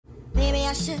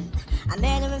passion. I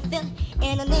met her in Philly,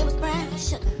 and her name was Brown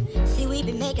Sugar. See, we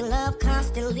been making love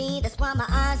constantly. That's why my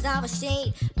eyes are a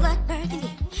shade blood burgundy.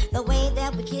 The way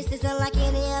that we kiss is unlike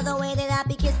any other way that I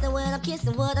be kissing. When I'm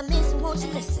kissing, what I'm missing, won't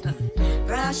you listen?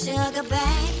 Brown sugar, babe,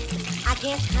 I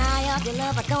get high off your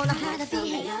love. I don't know how to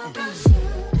behave.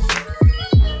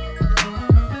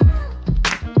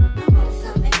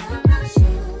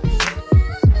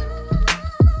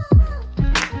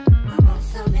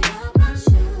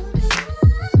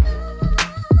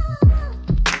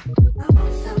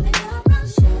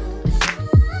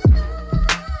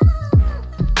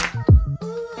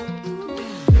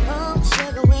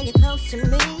 To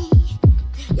me,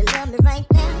 you love me right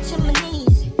down to my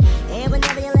knees, and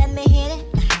whenever you let me hit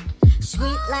it,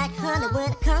 sweet like honey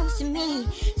when it comes to me.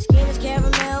 Skin is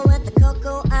caramel with the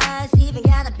cocoa eyes, even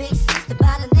got a big sister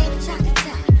by the name of Chocolate.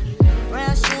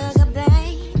 Brown sugar,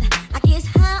 babe, I get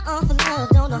high off of love,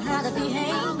 don't know how to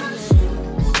behave.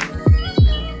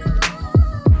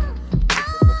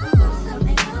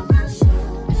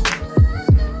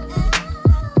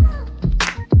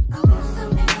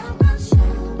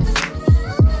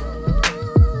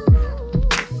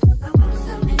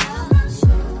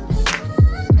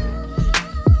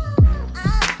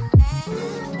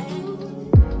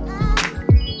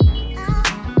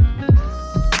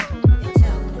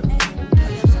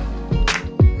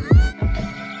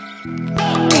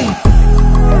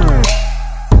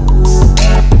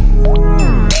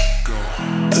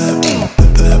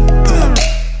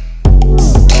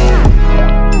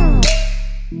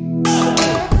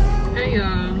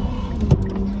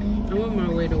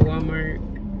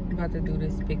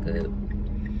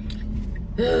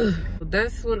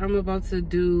 That's what I'm about to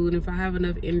do, and if I have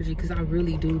enough energy, because I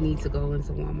really do need to go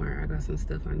into Walmart. I got some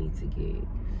stuff I need to get.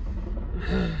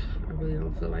 I really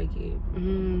don't feel like it.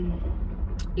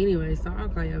 Anyway, so I'll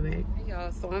call y'all back. Hey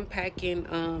y'all, so I'm packing.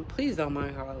 Please don't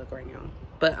mind how I look right now,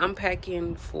 but I'm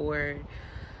packing for,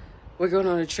 we're going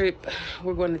on a trip.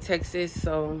 We're going to Texas,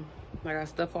 so I got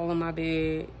stuff all on my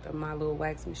bed, my little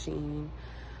wax machine,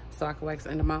 so I can wax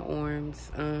under my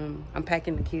arms. I'm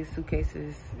packing the kids'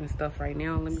 suitcases and stuff right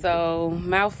now. So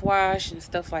mouthwash and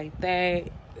stuff like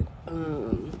that.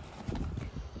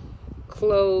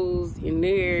 Clothes in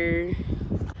there.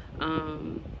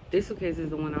 This suitcase is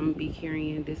the one I'm gonna be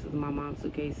carrying. This is my mom's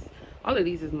suitcase. All of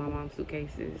these is my mom's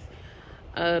suitcases.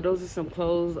 Those are some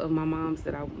clothes of my mom's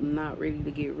that I'm not ready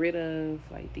to get rid of,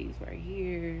 like these right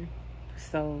here.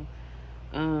 So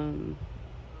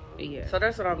yeah, so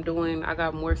that's what I'm doing. I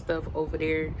got more stuff over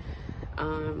there,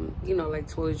 you know, like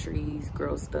toiletries,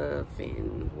 girl stuff,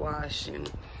 and wash.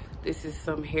 And this is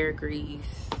some hair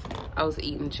grease. I was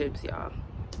eating chips, y'all,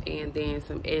 and then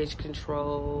some edge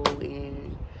control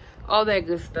and all that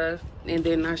good stuff. And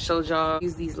then I showed y'all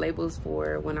use these labels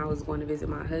for when I was going to visit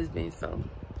my husband, so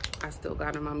I still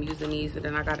got them. I'm using these, and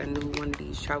then I got a new one of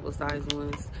these travel size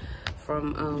ones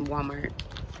from Walmart.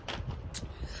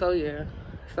 So yeah,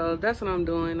 so that's what I'm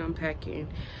doing. I'm packing.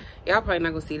 Y'all probably not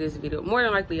gonna see this video. More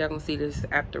than likely y'all gonna see this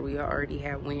after we already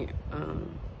have went.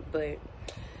 But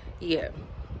yeah,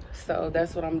 so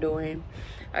that's what I'm doing.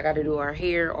 I gotta do our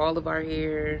hair, all of our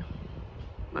hair.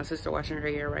 My sister washing her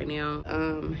hair right now.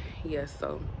 Yeah,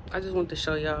 so I just want to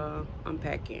show y'all I'm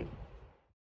packing.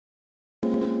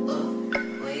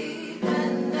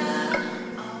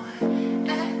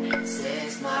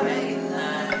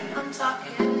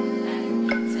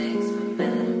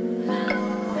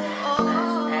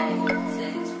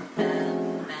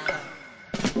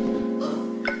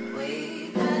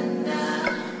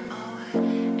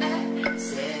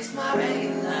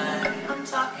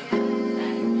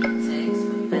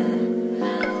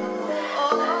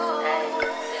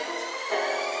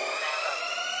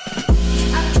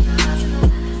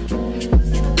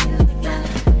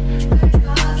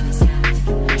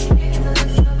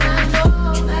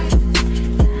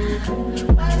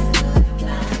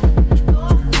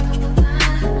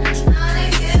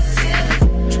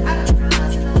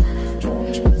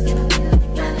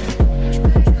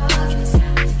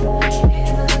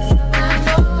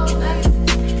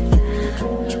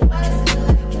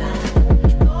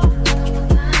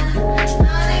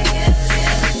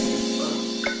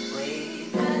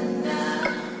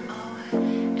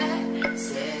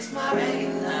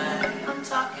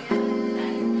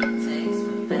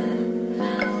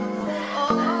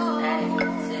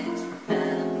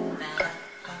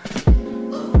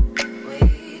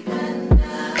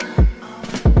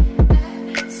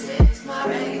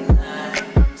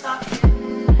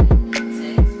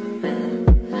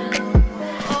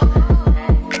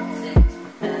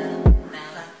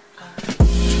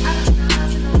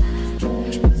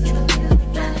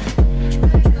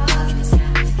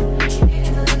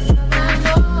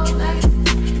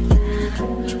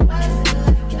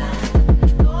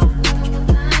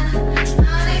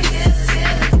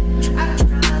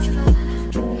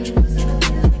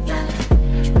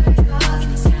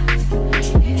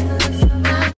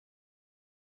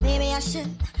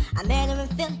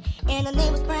 feel it, and her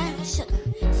name was Brown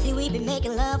Sugar. See, we been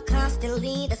making love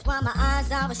constantly, that's why my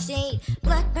eyes are a shade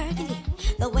blood burgundy.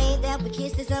 The way that we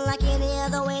kiss is unlike any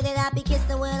other way that I be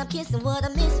kissing when I'm kissing what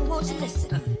I'm missing, won't you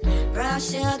listen? Brown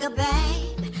sugar,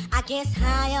 babe, I guess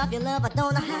high off your love, I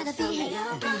don't know how to behave.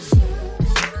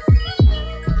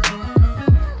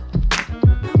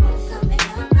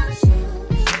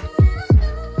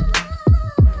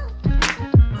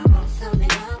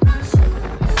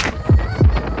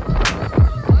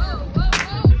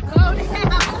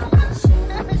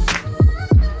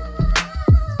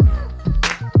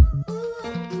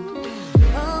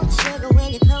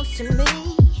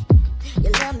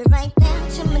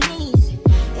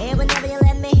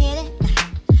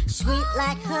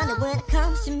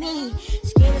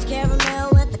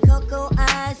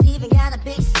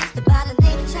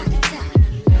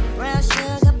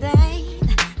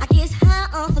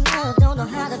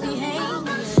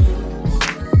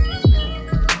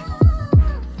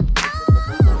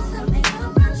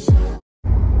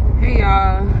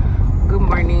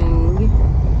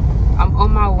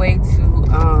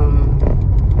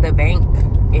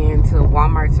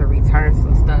 Walmart to return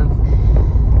some stuff.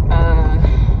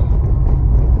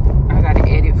 I gotta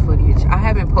edit footage. I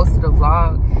haven't posted a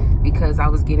vlog because I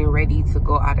was getting ready to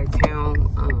go out of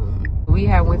town. We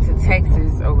had went to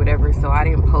Texas or whatever, so I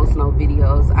didn't post no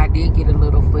videos. I did get a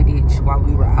little footage while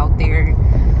we were out there.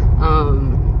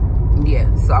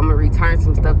 Yeah, so I'm gonna return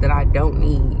some stuff that I don't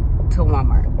need to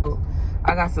Walmart.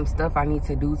 I got some stuff I need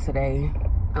to do today.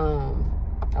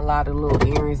 A lot of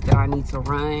little errands that I need to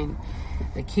run.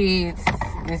 The kids,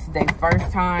 this is their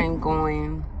first time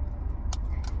going,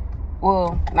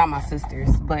 well, not my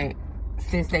sisters, but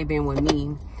since they've been with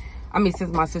me,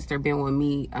 since my sister been with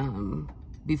me,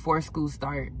 before school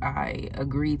start, I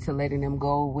agreed to letting them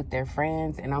go with their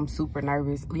friends, and I'm super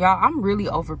nervous. Y'all, I'm really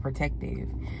overprotective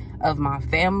of my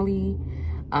family,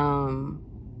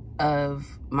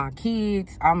 of my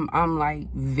kids. I'm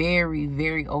like very,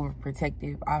 very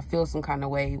overprotective. I feel some kind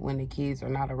of way when the kids are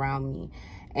not around me.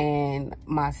 And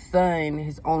my son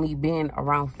has only been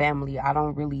around family. I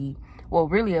don't really, well,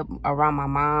 really around my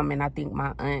mom, and I think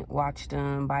my aunt watched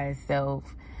him by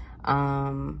herself,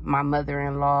 my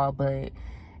mother-in-law. But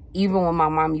even when my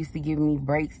mom used to give me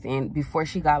breaks, and before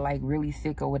she got like really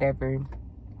sick or whatever,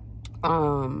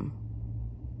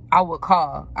 I would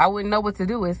call. I wouldn't know what to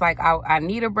do. It's like I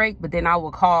need a break, but then I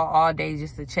would call all day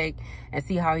just to check and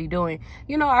see how he doing.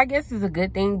 You know, I guess it's a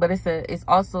good thing, but it's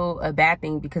also a bad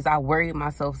thing because I worry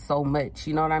myself so much.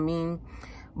 You know what I mean?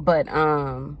 But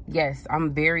yes,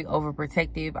 I'm very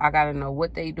overprotective. I gotta know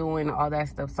what they doing, all that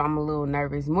stuff. So I'm a little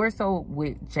nervous, more so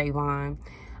with Javon.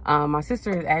 My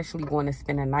sister is actually going to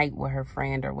spend a night with her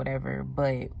friend or whatever,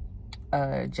 but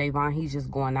Javon, he's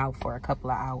just going out for a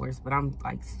couple of hours. But I'm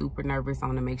like super nervous. I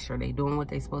want to make sure they doing what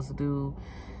they supposed to do,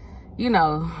 you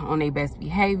know, on their best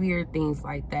behavior, things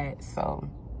like that. So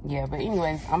yeah, but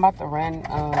anyways, I'm about to run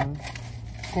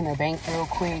in the bank real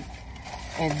quick,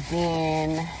 and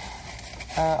then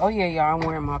oh yeah, y'all, I'm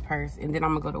wearing my purse, and then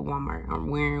I'm gonna go to Walmart. I'm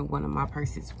wearing one of my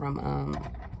purses from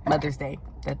Mother's Day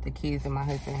that the kids and my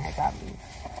husband had got me.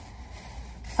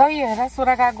 So yeah, that's what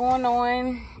I got going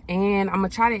on. And I'm gonna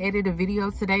try to edit a video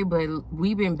today, but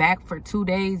we've been back for 2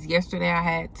 days. Yesterday I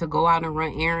had to go out and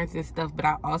run errands and stuff, but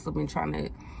I also been trying to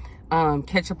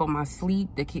catch up on my sleep.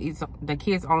 The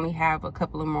kids only have a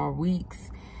couple of more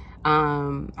weeks.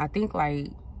 I think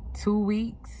like 2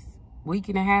 weeks, week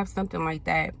and a half, something like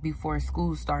that, before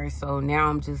school starts. So now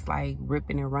I'm just like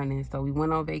ripping and running. So we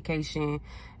went on vacation,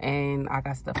 and I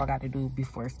got stuff I got to do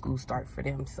before school start for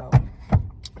them. So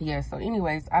yeah, so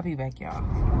anyways, I'll be back, y'all.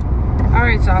 All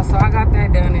right, y'all, so I got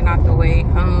that done and out the way.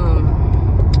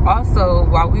 Also,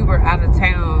 while we were out of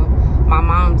town, my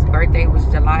mom's birthday was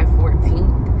July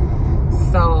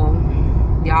 14th. So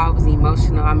y'all, was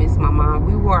emotional. I miss my mom.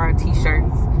 We wore our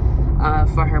t-shirts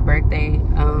for her birthday,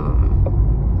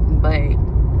 but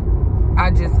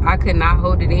I could not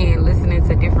hold it in, listening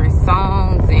to different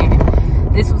songs.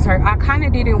 And this was her, I kind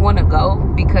of didn't want to go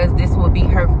because this would be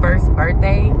her first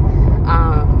birthday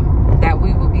that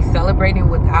we would be celebrating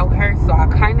without her. So I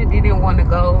kind of didn't want to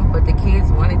go, but the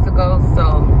kids wanted to go.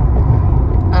 So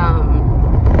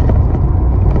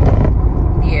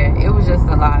yeah, it was just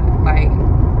a lot. Like,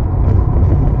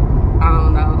 I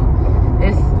don't know,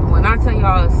 it's, when I tell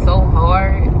y'all, it's so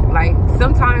hard. Like,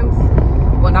 sometimes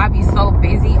when I be so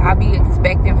busy, I be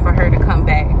expecting for her to come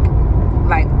back.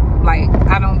 Like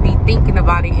I don't be thinking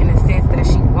about it in a sense that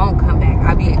she won't come back.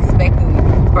 I be expecting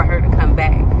for her to come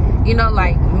back. You know,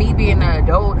 like me being an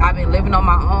adult, I've been living on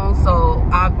my own, so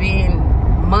I've been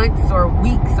months or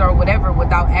weeks or whatever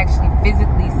without actually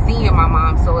physically seeing my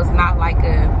mom. So it's not like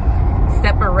a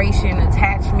separation,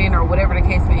 attachment, or whatever the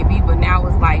case may be. But now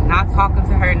it's like not talking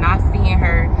to her, not seeing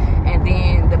her, and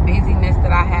then the busyness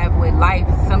that I have with life.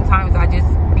 Sometimes I just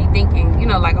be thinking, you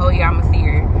know, like, oh yeah, I'm gonna see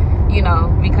her, you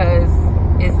know, because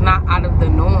it's not out of the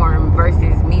norm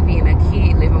versus me being a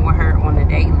kid living with her on a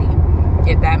daily,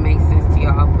 if that makes sense to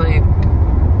y'all. But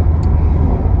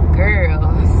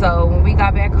girl, so when we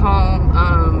got back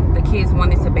home, the kids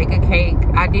wanted to bake a cake.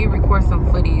 I did record some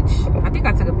footage. I think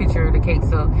I took a picture of the cake.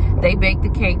 So they baked the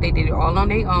cake. They did it all on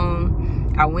their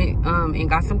own. I went and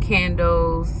got some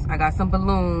candles. I got some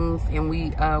balloons, and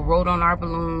we rolled on our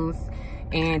balloons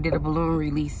and did a balloon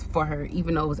release for her,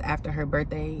 even though it was after her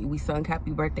birthday. We sung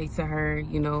happy birthday to her,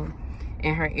 you know,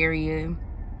 in her area,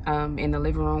 in the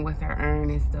living room with her urn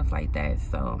and stuff like that.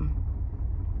 So,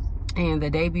 and the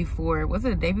day before, was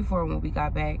it the day before when we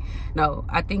got back? No,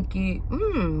 I think it,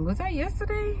 was that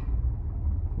yesterday?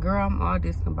 Girl, I'm all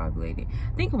discombobulated.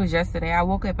 I think it was yesterday. I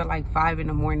woke up at like 5 in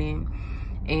the morning,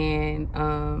 and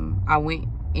I went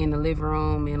in the living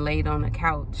room and laid on the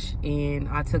couch, and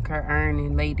I took her urn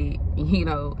and laid it, you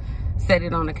know, set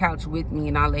it on the couch with me,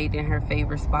 and I laid in her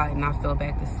favorite spot, and I fell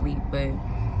back to sleep. But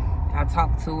I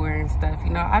talked to her and stuff,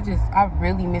 you know. I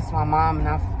really miss my mom, and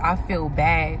I feel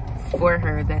bad for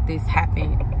her that this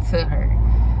happened to her.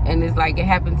 And it's like it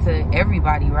happened to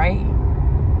everybody, right?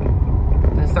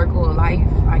 The circle of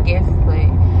life, I guess. But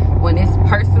when it's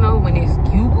personal, when it's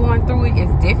you going through it,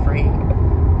 it's different.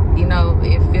 You know,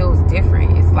 it feels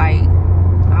different. It's like,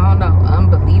 I don't know,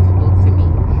 unbelievable to me.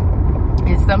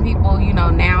 And some people, you know,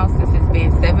 now since it's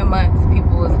been 7 months,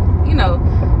 people is, you know,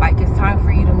 like, it's time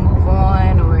for you to move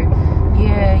on, or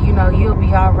yeah, you know, you'll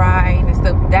be all right and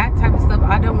stuff. That type of stuff,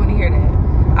 I don't want to hear that.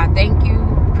 I thank you,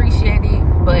 appreciate it,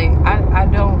 but I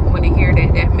don't want to hear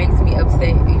that. That makes me upset.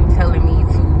 You telling me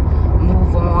to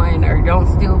move on or don't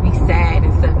still be sad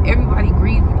and stuff. Everybody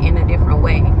grieve in a different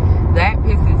way. That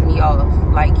pisses me off,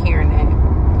 like, hearing that.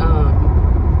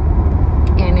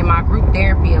 And in my group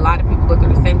therapy, a lot of people go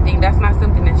through the same thing. That's not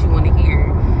something that you want to hear,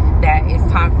 that it's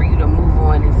time for you to move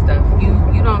on and stuff.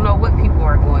 You don't know what people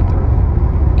are going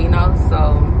through, you know.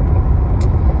 So,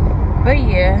 but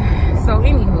yeah, so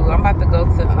anywho, I'm about to go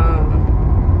to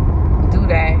do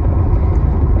that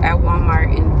at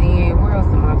Walmart, and then where else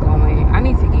am I going? I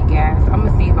need to get gas. I'm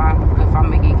gonna see if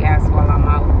I'm gonna get gas while I'm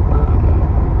out.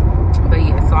 But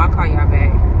yeah, so I'll call y'all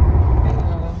back.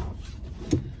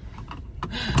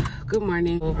 Good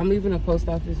morning. I'm leaving the post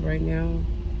office right now.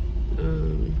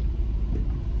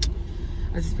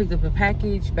 I just picked up a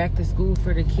package. Back to school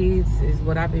for the kids is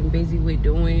what I've been busy with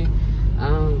doing.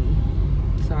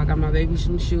 So I got my baby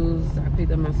some shoes. I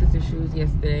picked up my sister's shoes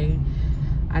yesterday.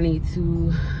 I need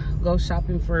to go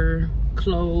shopping for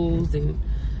clothes and,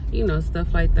 you know,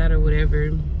 stuff like that or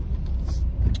whatever.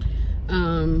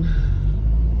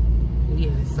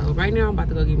 Yeah, so right now I'm about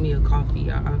to go get me a coffee,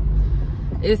 y'all.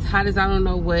 It's hot as I don't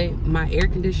know what. My air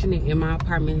conditioning in my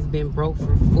apartment has been broke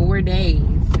for 4 days.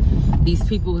 These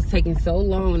people was taking so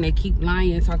long. They keep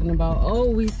lying, talking about, oh,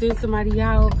 we sent somebody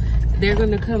out, they're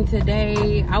gonna come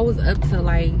today. I was up to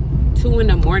like 2 in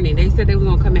the morning. They said they were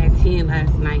gonna come at 10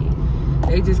 last night.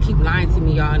 They just keep lying to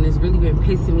me, y'all, and it's really been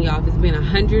pissing me off. It's been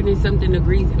 100 and something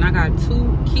degrees, and I got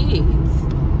 2 kids.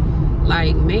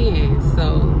 Like, man,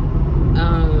 so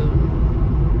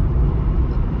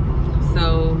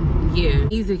yeah,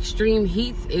 these extreme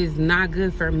heats is not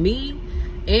good for me,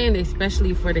 and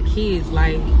especially for the kids.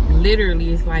 Like,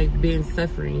 literally, it's like been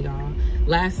suffering, y'all.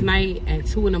 Last night at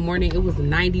 2 in the morning, it was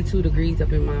 92 degrees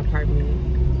up in my apartment.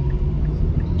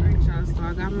 All right, y'all, so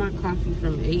I got my coffee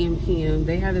from AM/PM.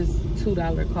 They had this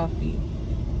 $2 coffee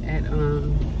at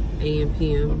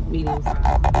AM/PM, medium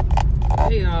size.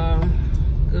 Hey y'all,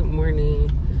 good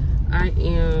morning. I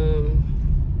am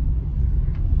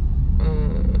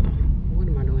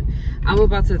I'm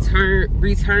about to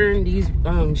return these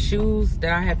shoes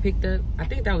that I had picked up. I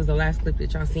think that was the last clip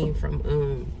that y'all seen from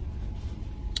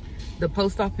the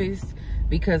post office,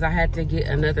 because I had to get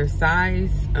another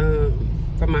size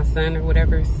for my son or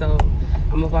whatever. So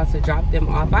I'm about to drop them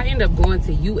off. I ended up going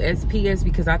to USPS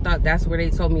because I thought that's where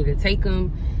they told me to take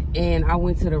them, and I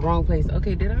went to the wrong place.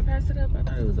 Okay, did I pass it up? I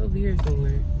thought it was over here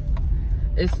somewhere.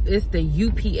 It's the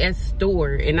UPS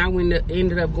store, and I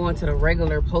ended up going to the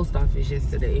regular post office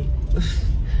yesterday.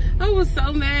 I was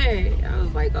so mad. I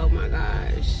was like, oh my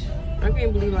gosh, I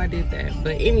can't believe I did that.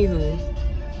 But anywho,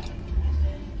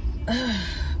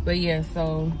 but yeah,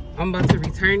 so I'm about to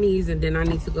return these, and then I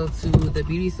need to go to the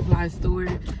beauty supply store.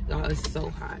 Y'all, it's so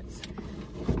hot.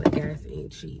 The gas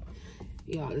ain't cheap.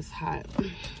 Y'all, it's hot.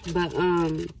 But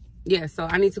yeah, so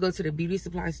I need to go to the beauty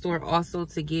supply store also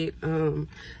to get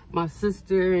my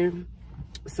sister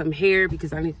some hair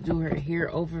because I need to do her hair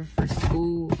over for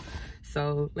school.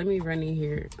 So let me run in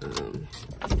here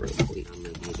real quick. I'm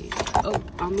gonna get it. Oh,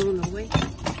 I'm on the way.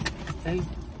 Okay.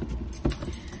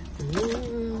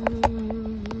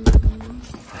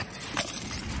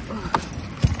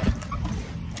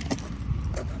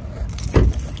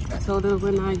 I told her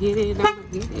when I get it, I'm gonna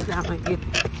get it, I'm gonna get it.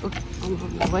 Oh, I'm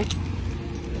on the way.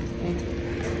 Okay.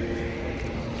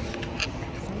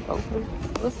 Is it open?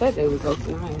 Well, said they was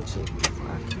open. I ain't checked before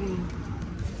I came.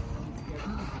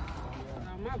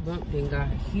 My bump then got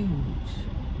huge.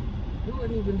 It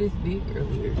wasn't even this big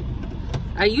earlier.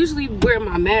 I usually wear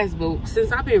my mask, but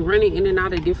since I've been running in and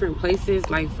out of different places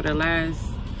like for the last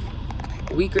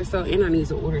week or so, and I need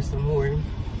to order some more,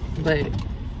 but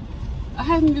I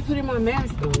haven't been putting my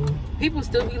mask on. People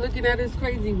still be looking at us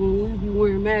crazy when we be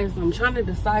wearing masks. I'm trying to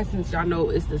decide, since y'all know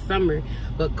it's the summer,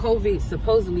 but COVID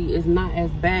supposedly is not as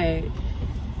bad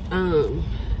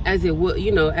as it would,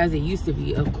 you know, as it used to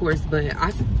be, of course, but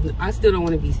I still don't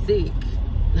want to be sick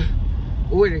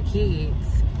or the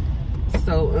kids.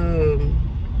 So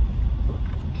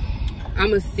I'm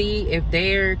gonna see if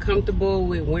they're comfortable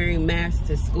with wearing masks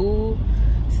to school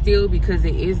still, because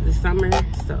it is the summer.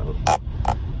 So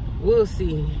we'll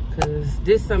see, because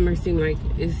this summer seemed like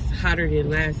it's hotter than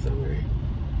last summer,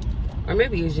 or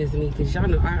maybe it's just me, because y'all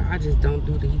know I just don't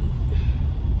do the heat.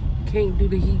 Can't do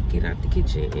the heat, get out the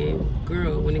kitchen. And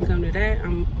girl, when it comes to that,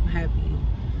 I'm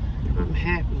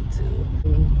happy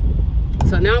to.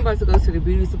 So now I'm about to go to the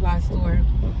beauty supply store.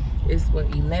 It's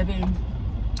what, 11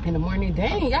 in the morning.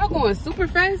 Dang, y'all going super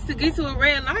fast to get to a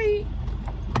red light.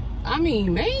 I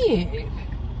mean, man,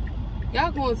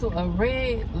 y'all going to a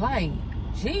red light.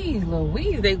 Jeez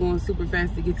Louise, they going super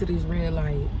fast to get to this red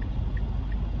light.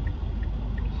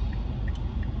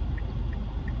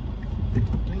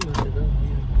 I'm about to go.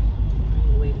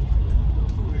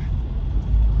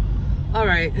 All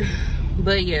right,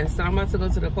 but yeah, so I'm about to go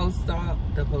to the post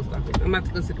office. I'm about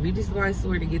to go to the beauty supply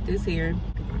store to get this hair.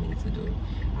 I need to do it.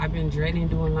 I've been dreading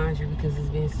doing laundry because it's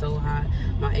been so hot.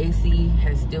 My AC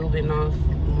has still been off.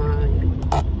 My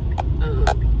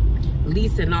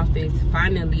leasing office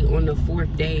finally on the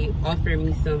 4th day offered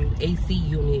me some AC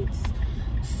units.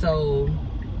 So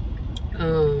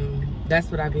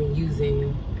that's what I've been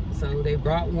using. So they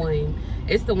brought one.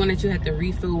 It's the one that you have to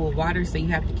refill with water, so you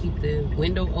have to keep the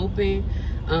window open.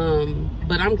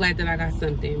 But I'm glad that I got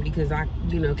something, because I,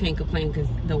 you know, can't complain, because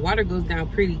the water goes down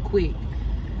pretty quick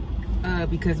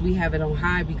because we have it on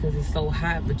high because it's so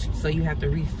hot. But so you have to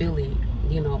refill it,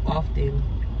 you know, often.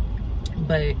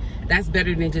 But that's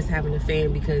better than just having a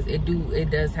fan, because it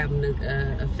does have an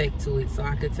effect to it. So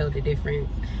I could tell the difference.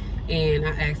 And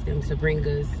I asked them to bring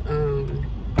us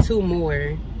 2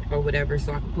 more or whatever,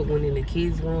 so I can put one in the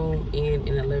kids' room and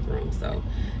in the living room. So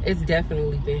it's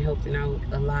definitely been helping out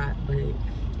a lot. But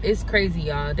it's crazy,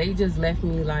 y'all. They just left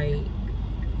me like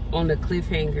on a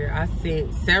cliffhanger. I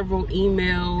sent several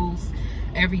emails,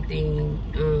 everything,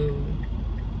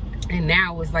 and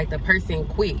now it's like the person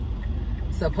quit.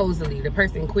 Supposedly the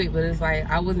person quit, but it's like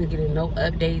I wasn't getting no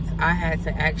updates. I had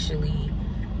to actually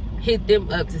hit them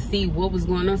up to see what was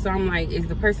going on. So I'm like, is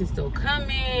the person still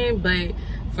coming? But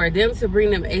for them to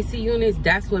bring them AC units,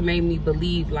 that's what made me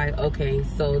believe, like, okay,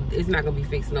 so it's not gonna be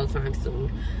fixed no time soon.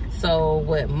 So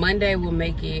what, Monday will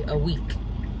make it a week,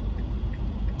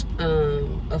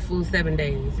 a full 7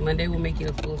 days. Monday will make it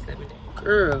a full 7 days.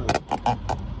 Girl,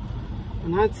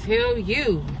 when I tell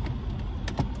you,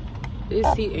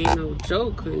 this heat ain't no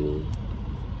joke, honey.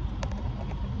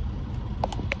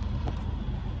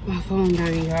 My phone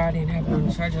dying, y'all. I didn't have it on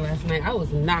the charger last night. I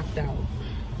was knocked out.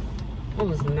 I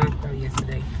was knocked out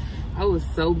yesterday. I was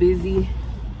so busy.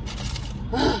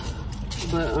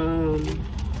 But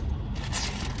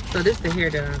so this is the hair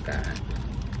that I got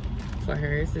for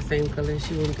her. It's the same color.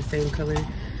 She wanted the same color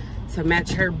to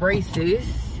match her braces.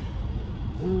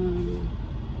 And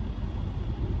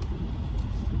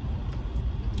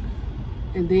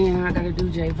then I gotta do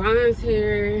Javon's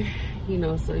hair, you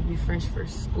know, so it'd be fresh for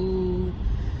school.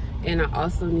 And I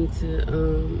also need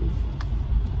to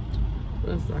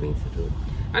what else do I need to do?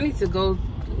 I need to go,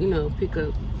 you know, pick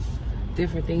up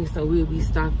different things so we'll be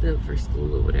stocked up for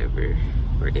school or whatever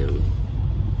for them.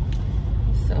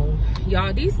 So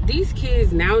y'all, these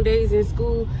kids nowadays in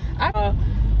school,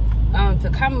 to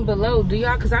comment below, do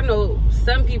y'all, because I know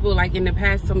some people like in the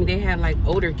past told me they had like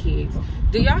older kids.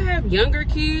 Do y'all have younger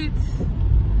kids,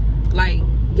 like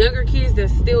younger kids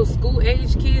that's still school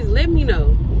age kids? Let me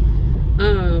know.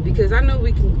 Because I know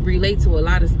we can relate to a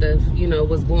lot of stuff, you know,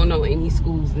 what's going on in these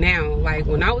schools now. Like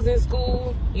when I was in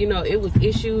school, you know, it was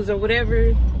issues or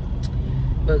whatever.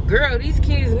 But girl, these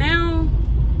kids now,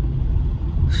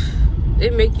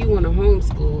 it make you want to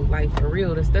homeschool, like for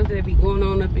real. The stuff that be going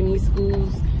on up in these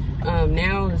schools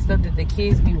now, the stuff that the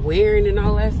kids be wearing and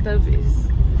all that stuff is,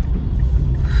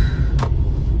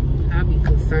 I be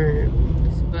concerned.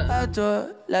 But I had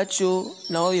to let you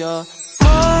know you're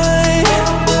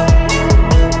mine.